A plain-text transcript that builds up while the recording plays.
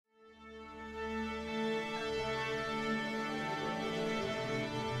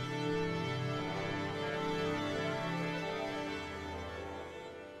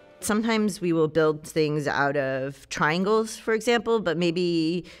Sometimes we will build things out of triangles, for example, but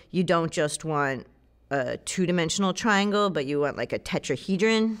maybe you don't just want a two-dimensional triangle, but you want like a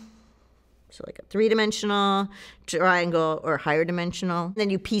tetrahedron. So like a three-dimensional triangle or higher dimensional. Then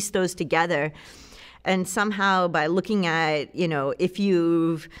you piece those together. And somehow by looking at, if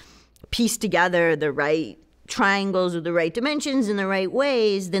you've pieced together the right triangles with the right dimensions in the right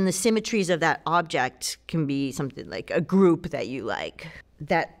ways, then the symmetries of that object can be something like a group that you like.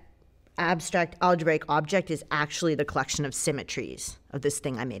 That abstract algebraic object is actually the collection of symmetries of this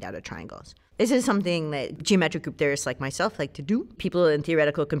thing I made out of triangles. This is something that geometric group theorists like myself like to do. People in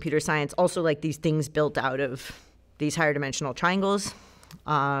theoretical computer science also like these things built out of these higher dimensional triangles.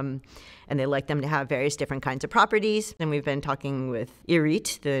 And they like them to have various different kinds of properties. And we've been talking with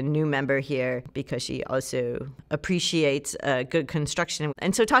Irit, the new member here, because she also appreciates good construction.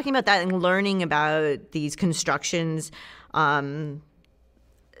 And so talking about that and learning about these constructions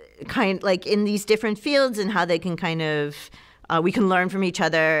kind like in these different fields and how they can kind of, we can learn from each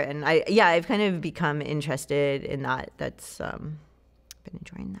other. And I've kind of become interested in that. That's been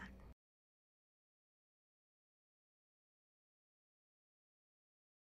enjoying that.